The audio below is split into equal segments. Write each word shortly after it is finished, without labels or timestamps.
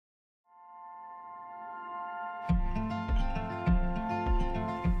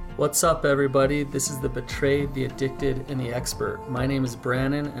What's up, everybody? This is the Betrayed, the Addicted, and the Expert. My name is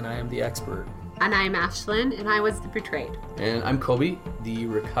Brannon, and I am the expert. And I'm Ashlyn, and I was the betrayed. And I'm Kobe, the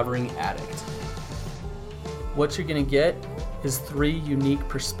recovering addict. What you're going to get is 3 unique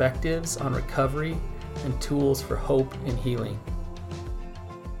perspectives on recovery and tools for hope and healing.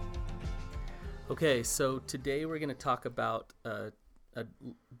 Okay, so today we're going to talk about a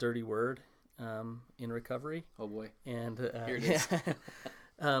dirty word in recovery. Oh boy. And here it is.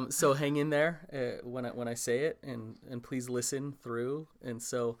 So hang in there when I say it, and please listen through. And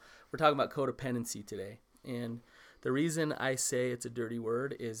so we're talking about codependency today. And the reason I say it's a dirty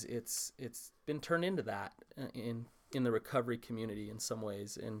word is it's been turned into that in the recovery community in some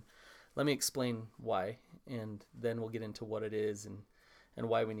ways. And let me explain why, and then we'll get into what it is and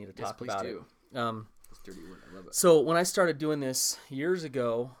why we need to talk about it. It's a dirty word. I love it. So when I started doing this years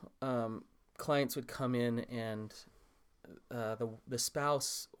ago, clients would come in and the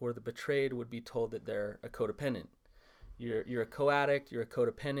spouse or the betrayed would be told that they're a codependent. You're a co-addict, you're a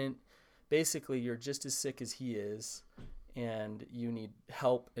codependent. Basically, you're just as sick as he is, and you need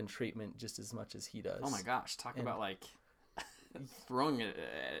help and treatment just as much as he does. Oh my gosh, talk about like throwing it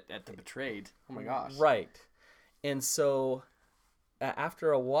at the betrayed. Oh my gosh. Right. And so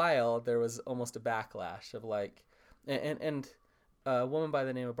after a while, there was almost a backlash of like, and a woman by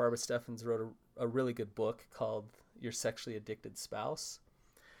the name of Barbara Steffens wrote a really good book called Your Sexually Addicted Spouse,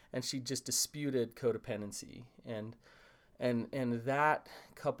 and she just disputed codependency, and that,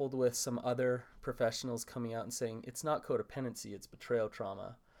 coupled with some other professionals coming out and saying it's not codependency, it's betrayal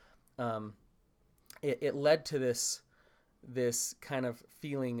trauma, it led to this kind of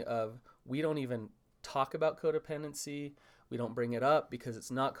feeling of, we don't even talk about codependency, we don't bring it up because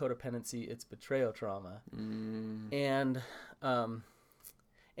it's not codependency, it's betrayal trauma. And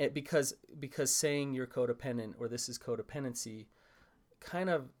because saying you're codependent or this is codependency,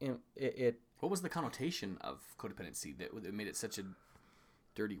 kind of it. What was the connotation of codependency that made it such a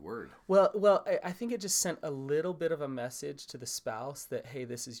dirty word? Well, I think it just sent a little bit of a message to the spouse that, hey,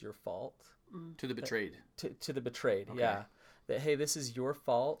 this is your fault. To the betrayed. To the betrayed, okay. Yeah. That, hey, this is your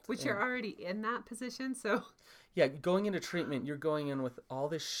fault. Which you're already in that position, so. Yeah, going into treatment, you're going in with all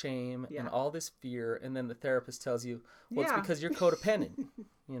this shame and all this fear, and then the therapist tells you, well, it's because you're codependent,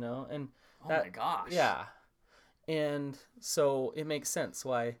 and oh my gosh. Yeah. And so it makes sense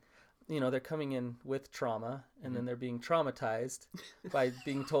why, they're coming in with trauma, and then they're being traumatized by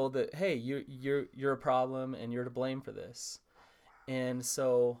being told that, hey, you're a problem and you're to blame for this. And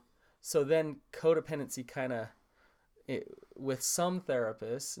so then codependency kind of, with some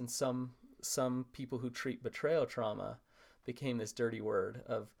therapists and some people who treat betrayal trauma, became this dirty word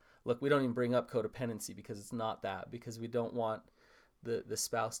of, look, we don't even bring up codependency because it's not that, because we don't want the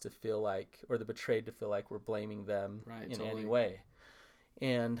spouse to feel like, or the betrayed to feel like we're blaming them any way.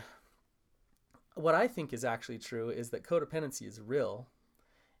 And what I think is actually true is that codependency is real,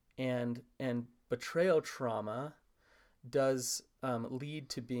 and betrayal trauma does lead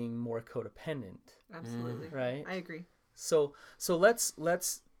to being more codependent. Absolutely. Right? I agree. So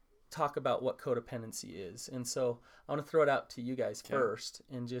let's talk about what codependency is. And so I want to throw it out to you guys first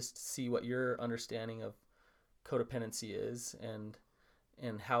and just see what your understanding of codependency is and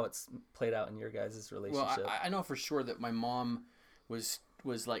how it's played out in your guys' relationship. Well, I know for sure that my mom was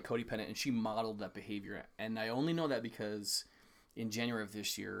like codependent, and she modeled that behavior. And I only know that because in January of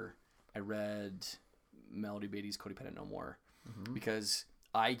this year, I read Melody Beattie's Codependent No More, because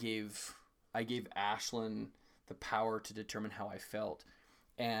I gave Ashlyn the power to determine how I felt.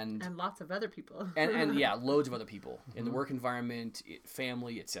 And lots of other people. and yeah, loads of other people in the work environment,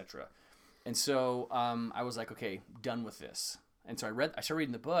 family, etc. And so I was like, okay, done with this. And so I started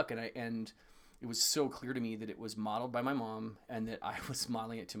reading the book, and it was so clear to me that it was modeled by my mom, and that I was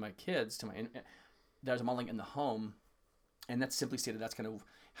modeling it to my kids, that I was modeling in the home. And that's simply stated, that's kind of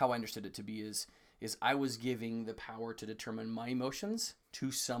how I understood it to be, is I was giving the power to determine my emotions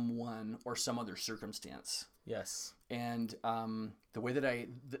to someone or some other circumstance. Yes. And the way that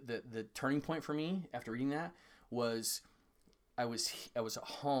the turning point for me after reading that was, I was at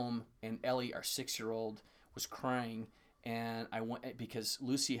home, and Ellie, our 6-year-old, was crying, and I went because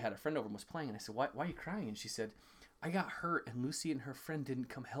Lucy had a friend over and was playing, and I said, why are you crying? And she said, I got hurt, and Lucy and her friend didn't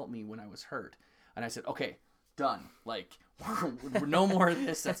come help me when I was hurt. And I said, okay, done. Like, we're no more of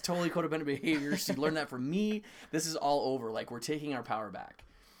this. That's totally codependent behavior. She learned that from me. This is all over. Like, we're taking our power back.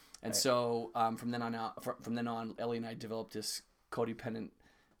 And so from then on, Ellie and I developed this codependent,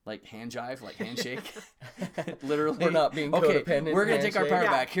 like, hand jive, like handshake. Literally, we're not being codependent. We're gonna take our power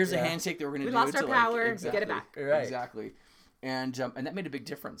back. Here's a handshake that we're gonna do. We lost our power. Exactly, get it back. Right. Exactly. And that made a big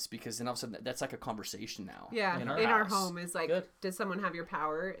difference because then all of a sudden that's like a conversation now. Yeah, in in our house. home is like, Good. does someone have your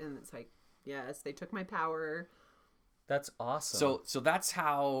power? And it's like, yes, they took my power. That's awesome. So that's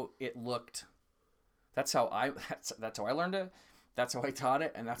how it looked. That's how I learned it. That's how I taught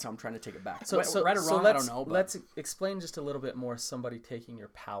it, and that's how I'm trying to take it back. So Right or wrong, I don't know. But Let's explain just a little bit more somebody taking your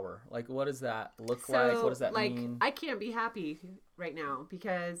power. Like, what does that look like? What does that mean? I can't be happy right now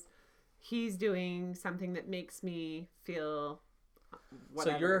because he's doing something that makes me feel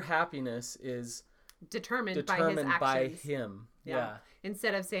whatever. So your happiness is determined by his actions. him. Yeah. Yeah.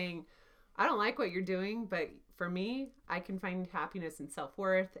 Instead of saying, I don't like what you're doing, but for me, I can find happiness and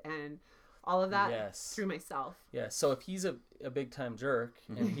self-worth and all of that Yes. through myself. Yeah. So if he's a big time jerk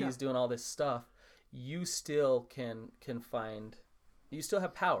and he's doing all this stuff, you still can find, you still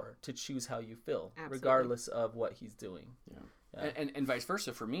have power to choose how you feel, Absolutely. regardless of what he's doing. Yeah. And vice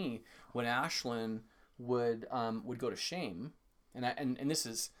versa for me, when Ashlyn would go to shame, and this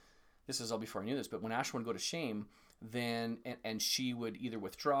is all before I knew this, but when Ashlyn would go to shame, then and she would either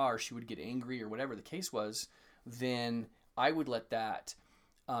withdraw or she would get angry or whatever the case was, then I would let that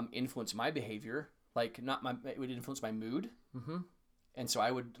influence my behavior. Like it would influence my mood, and so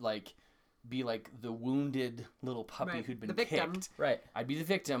I would like be like the wounded little puppy Right. who'd been The victim. kicked. Right. I'd be the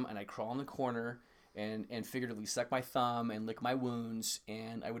victim, and I'd crawl in the corner and figuratively suck my thumb and lick my wounds,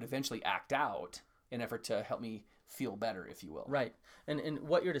 and I would eventually act out in effort to help me feel better, if you will. Right. And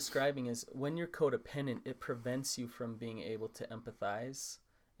what you're describing is when you're codependent, it prevents you from being able to empathize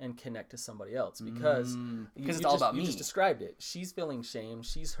and connect to somebody else because it's all about me. You just described it. She's feeling shame.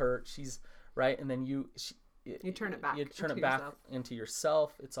 She's hurt. She's right. And then you turn it back. You turn into it back yourself. into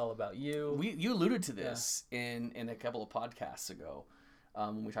yourself. It's all about you. You alluded to this in a couple of podcasts ago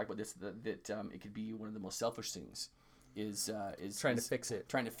when we talked about this that it could be one of the most selfish things is trying to fix it.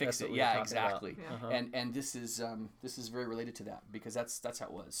 Trying to fix That's it. what we were Yeah, talking exactly. about. Uh-huh. And this is very related to that because that's how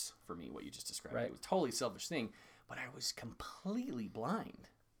it was for me. What you just described. Right. It was a totally selfish thing, but I was completely blind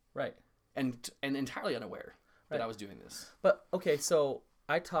Right. and entirely unaware that Right. I was doing this. But okay, so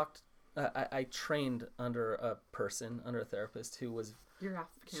I trained under a therapist who was You're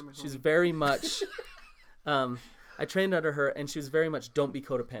off the camera. she's homie. very much I trained under her and she was very much don't be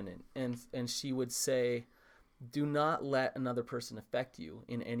codependent and she would say do not let another person affect you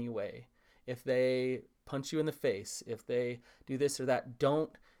in any way. If they punch you in the face, if they do this or that, don't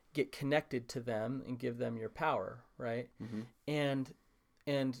get connected to them and give them your power, right? And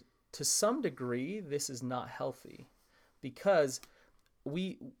to some degree this is not healthy because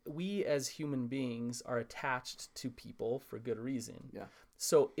we as human beings are attached to people for good reason. Yeah.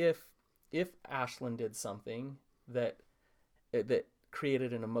 So if Ashlyn did something that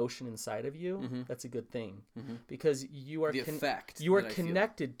created an emotion inside of you, that's a good thing because you are The effect you are that I feel.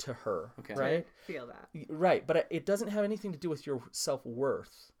 connected to her, Okay. right? Feel that. Right, but it doesn't have anything to do with your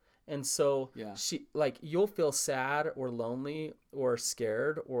self-worth. And so Yeah. you'll feel sad or lonely or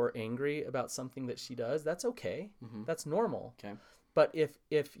scared or angry about something that she does. That's okay. That's normal. Okay. But if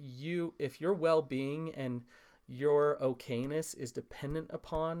your well-being and your okayness is dependent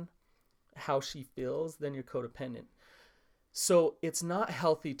upon how she feels, then you're codependent. So it's not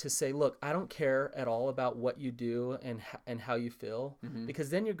healthy to say, look, I don't care at all about what you do and how you feel, because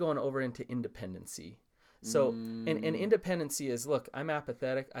then you're going over into independency. So and independency is, look, I'm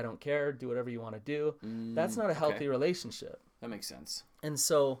apathetic. I don't care. Do whatever you want to do. That's not a healthy relationship. That makes sense. And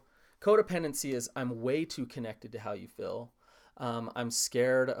so codependency is I'm way too connected to how you feel. I'm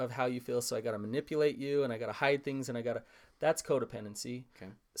scared of how you feel, so I got to manipulate you and I got to hide things and that's codependency.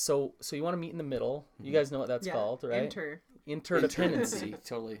 Okay. So you want to meet in the middle. You guys know what that's called, right? Interdependency,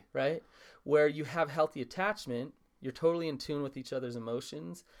 Totally. right? Where you have healthy attachment, you're totally in tune with each other's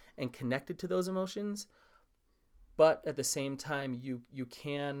emotions and connected to those emotions, but at the same time you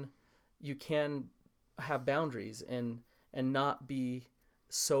can have boundaries and not be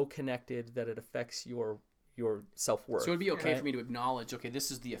so connected that it affects your self-worth. So it'd be okay right? for me to acknowledge, okay, this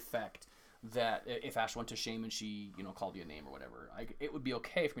is the effect that if Ash went to shame and she, called you a name or whatever, it would be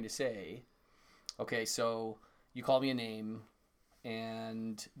okay for me to say, okay, so you called me a name,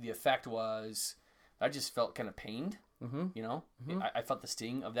 and the effect was I just felt kind of pained. I felt the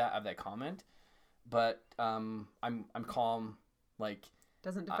sting of that comment, but I'm calm. Like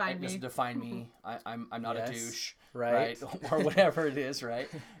Doesn't define me. Doesn't define me. I'm not a douche, right? or whatever it is, right?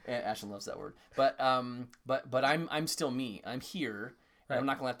 And Ashlyn loves that word, but I'm still me. I'm here. Right. I'm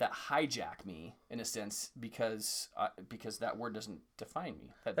not gonna let that hijack me in a sense because that word doesn't define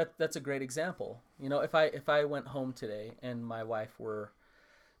me. That's a great example. If I went home today and my wife were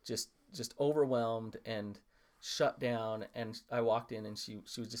just overwhelmed and shut down, and I walked in and she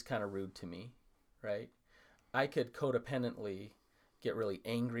was just kind of rude to me, right? I could codependently get really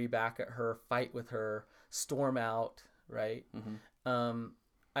angry back at her, fight with her, storm out, right?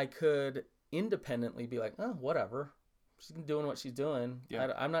 I could independently be like, oh, whatever. She's doing what she's doing.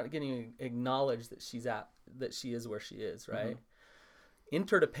 Yeah. I'm not getting acknowledged that she is where she is, right?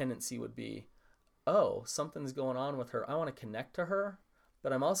 Interdependency would be, oh, something's going on with her. I want to connect to her,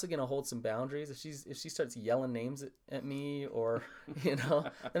 but I'm also going to hold some boundaries. If she starts yelling names at me, or then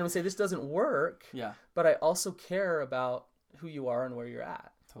I'm gonna say this doesn't work. Yeah. But I also care about who you are and where you're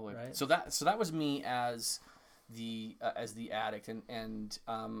at. Totally. Right? So that was me as the addict, and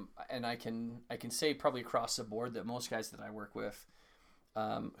I can say probably across the board that most guys that I work with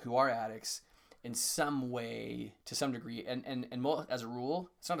who are addicts in some way, to some degree, and as a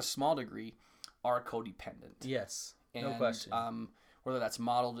rule, it's not a small degree, are codependent. Yes, no And, question. Whether that's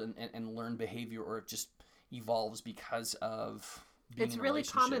modeled and learned behavior, or it just evolves because of being It's in a really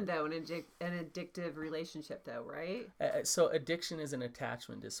common, relationship. though, in an addictive relationship, though, right? So addiction is an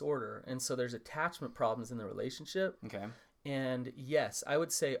attachment disorder, and so there's attachment problems in the relationship. Okay. And yes, I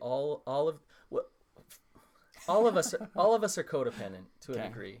would say all of us are codependent to a Okay.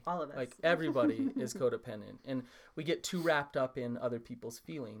 degree. All of us. Like everybody is codependent, and we get too wrapped up in other people's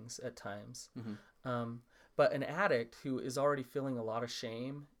feelings at times. But an addict who is already feeling a lot of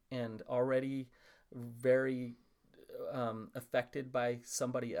shame and already very affected by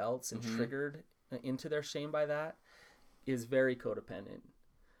somebody else and triggered into their shame by that is very codependent.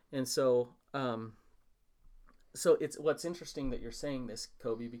 And so it's what's interesting that you're saying this,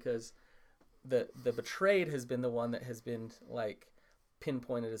 Kobe, because the betrayed has been the one that has been like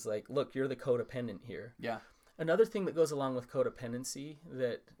pinpointed as like, look, you're the codependent here. Yeah. Another thing that goes along with codependency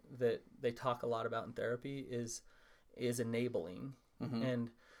that they talk a lot about in therapy is enabling. And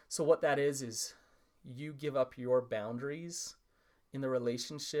so what that is you give up your boundaries in the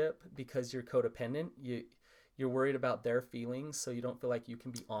relationship because you're codependent. You're worried about their feelings, so you don't feel like you can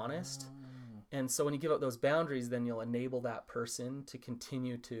be honest. And so when you give up those boundaries, then you'll enable that person to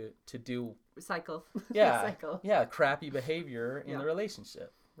continue to do Cycle. yeah Cycle. yeah crappy behavior in the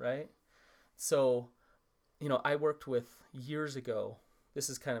relationship, right? So I worked with years ago. This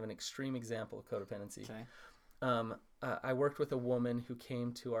is kind of an extreme example of codependency. Okay. I worked with a woman who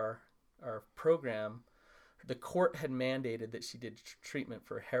came to our program. The court had mandated that she did treatment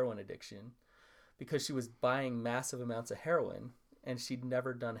for heroin addiction because she was buying massive amounts of heroin, and she'd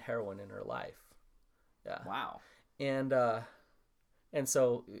never done heroin in her life. Yeah. Wow. And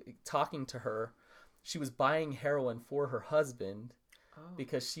so talking to her, she was buying heroin for her husband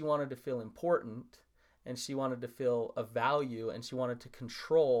because she wanted to feel important, and she wanted to feel of value, and she wanted to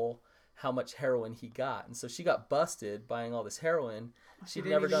control how much heroin he got. And so she got busted buying all this heroin. She'd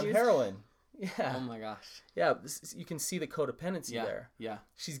never done heroin. Yeah. Oh my gosh. Yeah, you can see the codependency there. Yeah.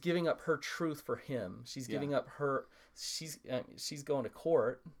 She's giving up her truth for him. She's giving up her. She's going to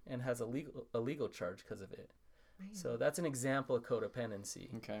court and has a legal charge because of it. Man. So that's an example of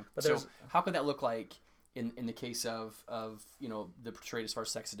codependency. Okay. But so how could that look like in the case of the betrayed, as far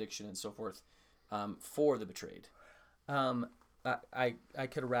as sex addiction and so forth, for the betrayed? I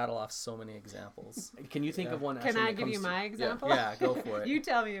could rattle off so many examples. Can you think of one? Can I give you my example? Yeah, go for it. You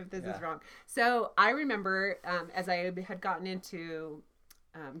tell me if this is wrong. So I remember as I had gotten into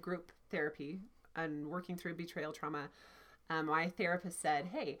group therapy and working through betrayal trauma, my therapist said,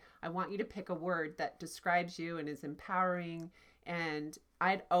 hey, I want you to pick a word that describes you and is empowering. And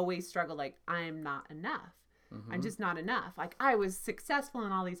I'd always struggle, like, I'm not enough. I'm just not enough. Like, I was successful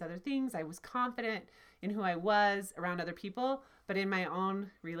in all these other things. I was confident in who I was around other people. But in my own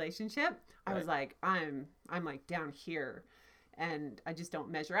relationship, I was like, I'm like down here and I just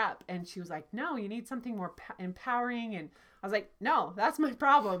don't measure up. And she was like, no, you need something more empowering. And I was like, no, that's my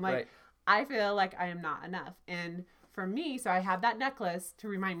problem. Like, I feel like I am not enough. And for me, so I have that necklace to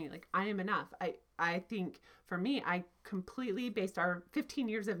remind me, like, I am enough. I think for me, I completely based our 15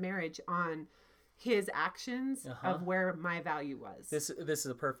 years of marriage on his actions of where my value was. This is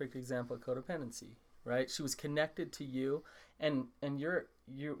a perfect example of codependency, right? She was connected to you, and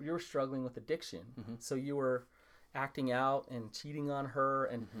you're struggling with addiction, so you were acting out and cheating on her,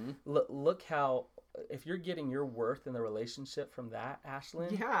 and look how, if you're getting your worth in the relationship from that,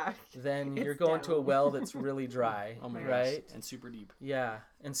 Ashlyn, then you're going to a well that's really dry. Oh my right? Gosh. And super deep. Yeah,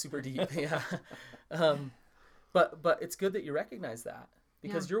 and super deep. Yeah, but it's good that you recognize that.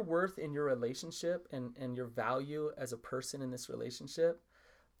 Because your worth in your relationship and your value as a person in this relationship,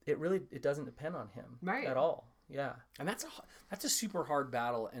 it doesn't depend on him at all. Yeah, and that's a super hard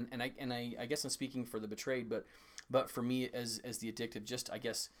battle. And I guess I'm speaking for the betrayed, but for me as the addicted, just I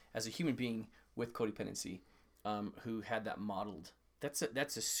guess as a human being with codependency, who had that modeled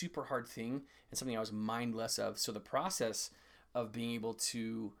that's a super hard thing and something I was mindless of. So the process of being able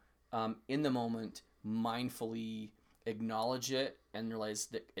to, in the moment, mindfully acknowledge it and realize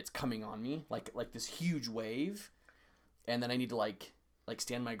that it's coming on me like this huge wave, and then I need to like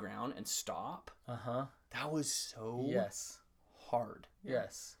stand my ground and stop. That was so hard.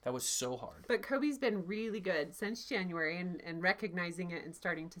 Yes. That was so hard. But Kobe's been really good since January and recognizing it and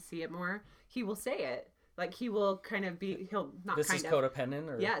starting to see it more. He will say it. Like he will kind of be, he'll not this kind is of. codependent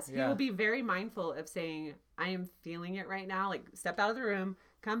or Yes. He will be very mindful of saying, I am feeling it right now. Like step out of the room,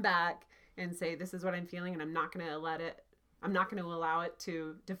 come back and say, this is what I'm feeling. And I'm not going to allow it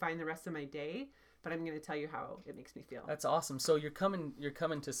to define the rest of my day, but I'm going to tell you how it makes me feel. That's awesome. So you're coming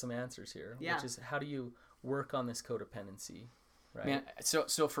to some answers here, Yeah. which is how do you work on this codependency? Right. Man,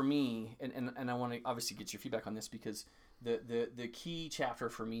 so for me, and I want to obviously get your feedback on this, because the key chapter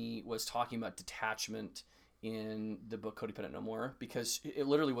for me was talking about detachment in the book Codependent No More, because it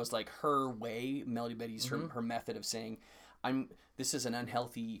literally was like her way, Melody Betty's her method of saying, this is an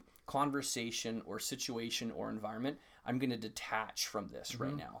unhealthy conversation or situation or environment. I'm going to detach from this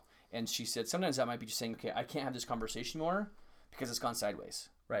right now. And she said sometimes that might be just saying, okay, I can't have this conversation anymore because it's gone sideways.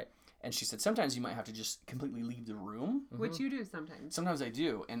 Right. And she said sometimes you might have to just completely leave the room, which you do sometimes. Sometimes I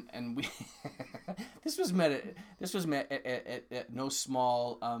do, and we this was met at no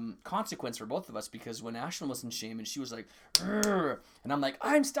small consequence for both of us, because when Ashlyn was in shame and she was like, "Rrr," and I'm like,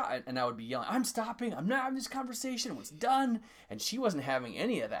 I'm stopping, and I would be yelling, I'm stopping, I'm not having this conversation, it's done, and she wasn't having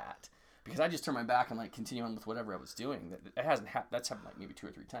any of that, because I just turned my back and like continue on with whatever I was doing. That hasn't happened. That's happened like maybe 2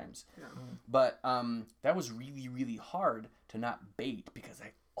 or 3 times. Yeah. But that was really, really hard to not bait, because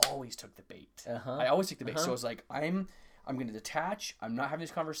I always took the bait. I always took the bait. So I was like, I'm going to detach. I'm not having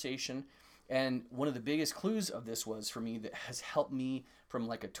this conversation. And one of the biggest clues of this was for me, that has helped me from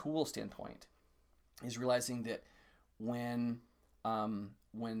like a tool standpoint, is realizing that when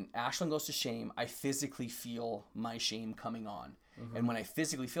Ashlyn goes to shame, I physically feel my shame coming on. And when I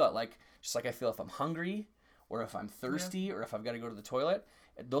physically feel it, like just like I feel if I'm hungry or if I'm thirsty or if I've got to go to the toilet,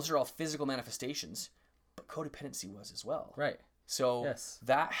 those are all physical manifestations. But codependency was as well. Right. So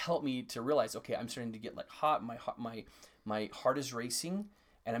that helped me to realize, okay, I'm starting to get like hot. My heart is racing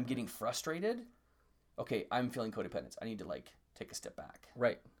and I'm getting frustrated. Okay, I'm feeling codependence. I need to like take a step back.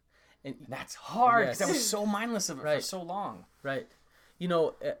 Right. And that's hard, because I was so mindless of it for so long. Right. You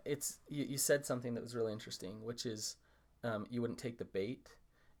know, you said something that was really interesting, which is you wouldn't take the bait.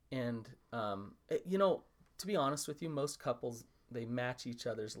 And, you know, to be honest with you, most couples, they match each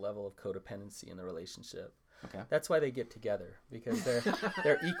other's level of codependency in the relationship. Okay. That's why they get together, because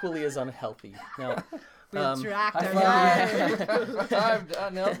they're equally as unhealthy. Now, I'm just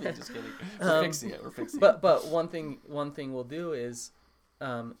kidding. We're fixing it. But one thing we'll do is,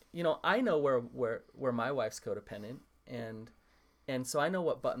 you know, I know where my wife's codependent, and so I know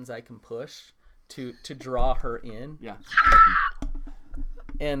what buttons I can push to draw her in. Yeah.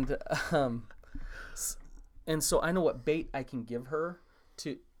 And so I know what bait I can give her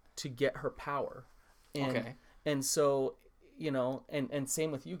to get her power. And so, you know, and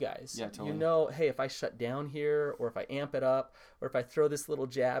same with you guys. Yeah, totally. You know, hey, if I shut down here, or if I amp it up, or if I throw this little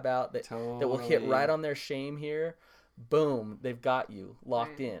jab out that will hit right on their shame here, boom, they've got you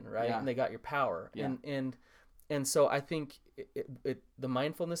locked in, right? Yeah. And they got your power. Yeah. And so I think the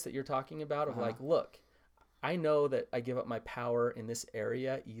mindfulness that you're talking about of like, look, I know that I give up my power in this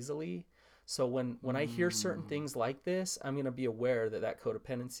area easily. So when I hear certain things like this, I'm going to be aware that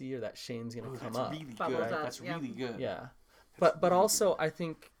codependency or that shame's going to come up. Really good. Right? That's really good. Yeah. But also I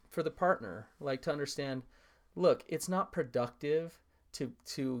think for the partner, like to understand, look, it's not productive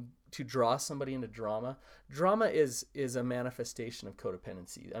to draw somebody into drama. Drama is a manifestation of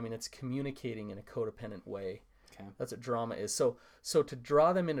codependency. I mean, it's communicating in a codependent way. Okay. That's what drama is. So to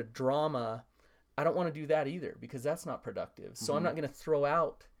draw them into drama, I don't want to do that either, because that's not productive. So I'm not going to throw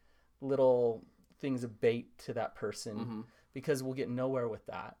out little things of bait to that person, because we'll get nowhere with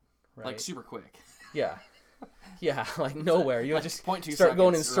that. Right? Like super quick. Yeah. Yeah, like nowhere. You'll just start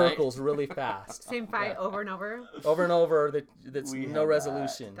going in circles really fast. Same fight over and over. Over and over. That's no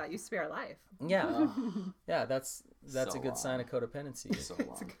resolution. That used to be our life. Yeah. Yeah, that's a good sign of codependency. So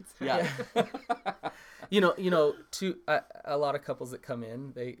long. Yeah. You know, a lot of couples that come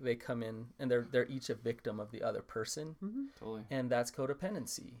in, they come in and they're each a victim of the other person. Totally. And that's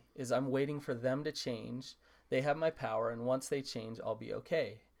codependency. Is I'm waiting for them to change. They have my power, and once they change, I'll be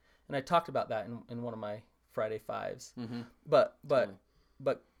okay. And I talked about that in one of my Friday Fives. But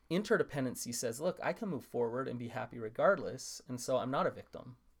interdependency says, look, I can move forward and be happy regardless, and so I'm not a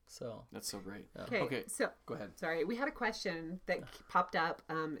victim. So that's so great. Okay, so go ahead. Sorry, we had a question that popped up.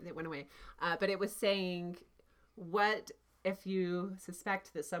 It went away, but it was saying, what if you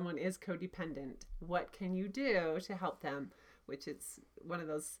suspect that someone is codependent, what can you do to help them? Which is one of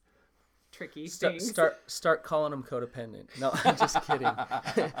those tricky things. Start calling them codependent. No, I'm just kidding.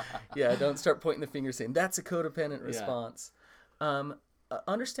 Yeah, don't start pointing the finger saying that's a codependent response.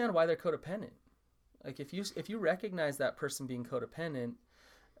 Understand why they're codependent. Like if you recognize that person being codependent,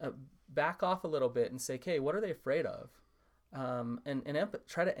 back off a little bit and say, okay, what are they afraid of? And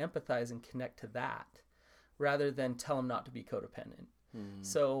try to empathize and connect to that rather than tell them not to be codependent.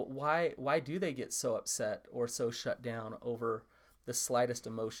 So why do they get so upset or so shut down over the slightest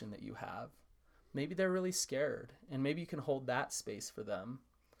emotion that you have? Maybe they're really scared, and maybe you can hold that space for them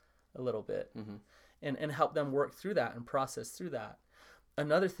a little bit and help them work through that and process through that.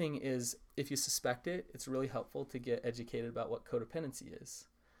 Another thing is, if you suspect it, it's really helpful to get educated about what codependency is.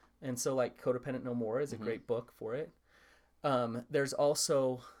 And so like Codependent No More is a great book for it. There's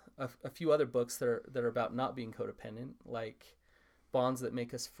also a few other books that are about not being codependent, like Bonds That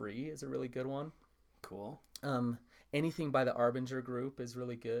Make Us Free is a really good one. Cool. Anything by the Arbinger Group is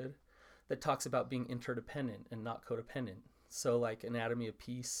really good, that talks about being interdependent and not codependent. So like Anatomy of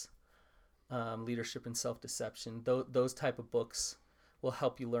Peace, Leadership and Self-Deception, those type of books will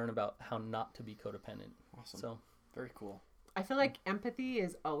help you learn about how not to be codependent. Awesome. So very cool. I feel like empathy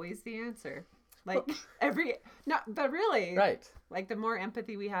is always the answer. Like but really, right. Like the more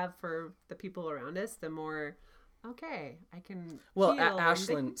empathy we have for the people around us, the more, okay, I can. Well, feel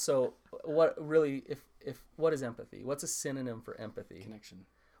Ashlyn, so what really, if what is empathy? What's a synonym for empathy? Connection.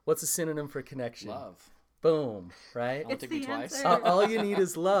 What's a synonym for connection? Love. Boom, right? It's the twice. answer. All you need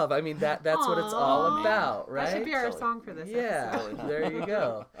is love. I mean, that's what it's all about, right? That should be our song for this Yeah, episode. there you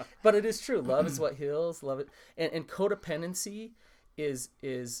go. But it is true. Love is what heals. Love it. And codependency is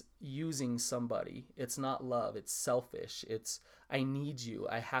using somebody. It's not love. It's selfish. It's I need you.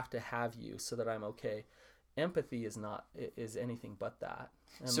 I have to have you so that I'm okay. Empathy is anything but that.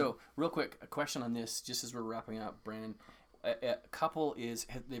 So real quick, a question on this, just as we're wrapping up, Brandon. A couple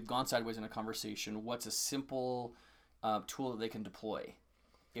they've gone sideways in a conversation. What's a simple tool that they can deploy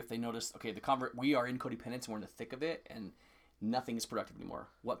if they notice, okay, we are in codependence and we're in the thick of it and nothing is productive anymore?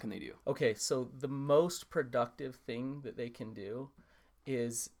 What can they do? Okay, so the most productive thing that they can do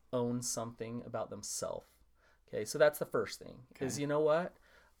is own something about themselves. Okay, so that's the first thing. Because you know what?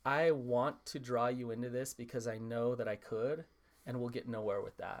 I want to draw you into this because I know that I could, and we'll get nowhere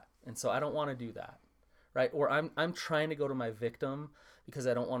with that. And so I don't want to do that. Right? Or I'm trying to go to my victim because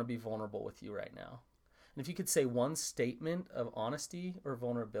I don't want to be vulnerable with you right now. And if you could say one statement of honesty or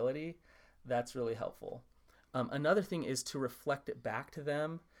vulnerability, that's really helpful. Another thing is to reflect it back to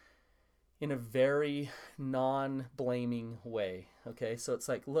them in a very non-blaming way. Okay? So it's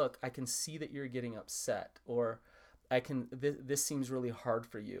like, look, I can see that you're getting upset, or this seems really hard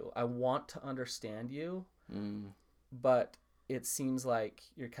for you. I want to understand you, but it seems like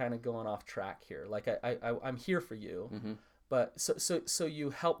you're kind of going off track here. Like I'm here for you, but so you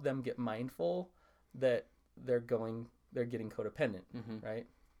help them get mindful that they're getting codependent, right?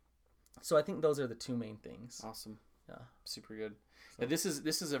 So I think those are the two main things. Awesome. Yeah. Super good. So. Yeah, this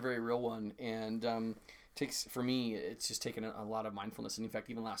is a very real one, and takes for me. It's just taken a lot of mindfulness. And in fact,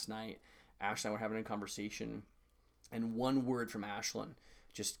 even last night, Ash and I were having a conversation, and one word from Ashlyn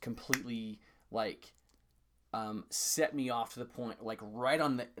just completely set me off to the point, like right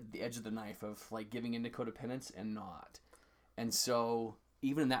on the edge of the knife of like giving into codependence and not. And so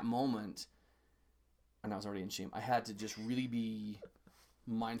even in that moment, and I was already in shame, I had to just really be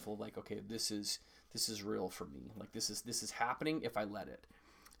mindful, like, okay, this is real for me. Like this is happening if I let it.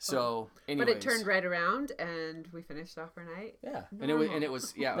 So anyways. But it turned right around and we finished off our night. Yeah. And it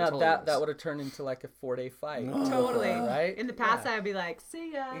was yeah. Now totally that would have turned into like a 4-day fight. Totally. Right? In the past, I'd be like,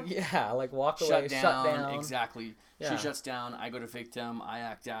 see ya. Yeah, like walk shut away, down, shut down. Exactly. Yeah. She shuts down, I go to victim, I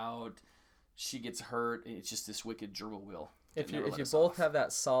act out, she gets hurt, and it's just this wicked gerbil wheel. If you both have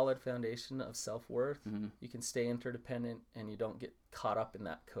that solid foundation of self-worth, you can stay interdependent and you don't get caught up in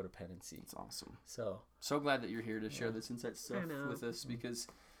that codependency. It's awesome. So glad that you're here to share this insight stuff with us, because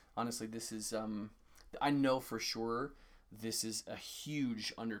honestly, this is I know for sure this is a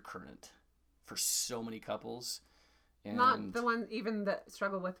huge undercurrent for so many couples. And not the one even that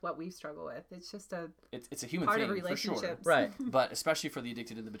struggle with what we struggle with. It's just it's a human part thing of relationships, for sure. right? But especially for the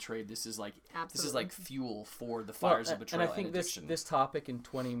addicted and the betrayed, this is like fuel for the fires of betrayal and I think addiction. this topic in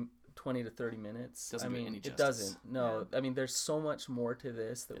 20 to 30 minutes doesn't do any justice. It doesn't. No, I mean there's so much more to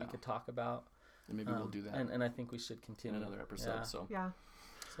this that we could talk about. And maybe we'll do that. And I think we should continue in another episode. Yeah.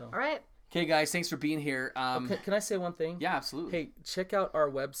 So all right. Okay, guys, thanks for being here. Can I say one thing? Yeah, absolutely. Hey, check out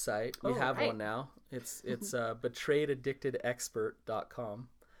our website. We have right. one now. It's betrayedaddictedexpert.com.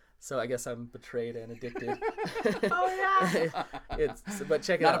 So I guess I'm betrayed and addicted. Oh yeah. But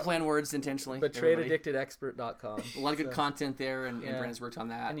check it Not out. a planned words intentionally. Betrayedaddictedexpert.com. A lot of good content there, and Yeah. Brandon's worked on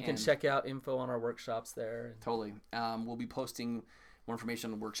that. And you can check out info on our workshops there. Totally. We'll be posting more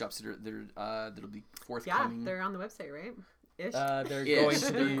information on the workshops that'll be Yeah, forthcoming. they're on the website, right? Ish. They're Ish. going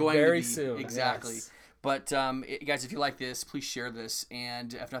to They're be going to very be, soon. exactly. Yes. But guys, if you like this, please share this,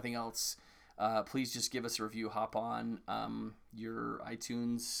 and if nothing else, please just give us a review. Hop on your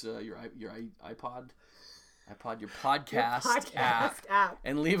iTunes, your iPod, your podcast, app,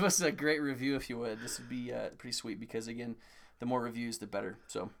 and leave us a great review if you would. This would be pretty sweet because again, the more reviews, the better.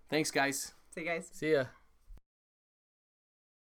 So thanks, guys. See you guys. See ya.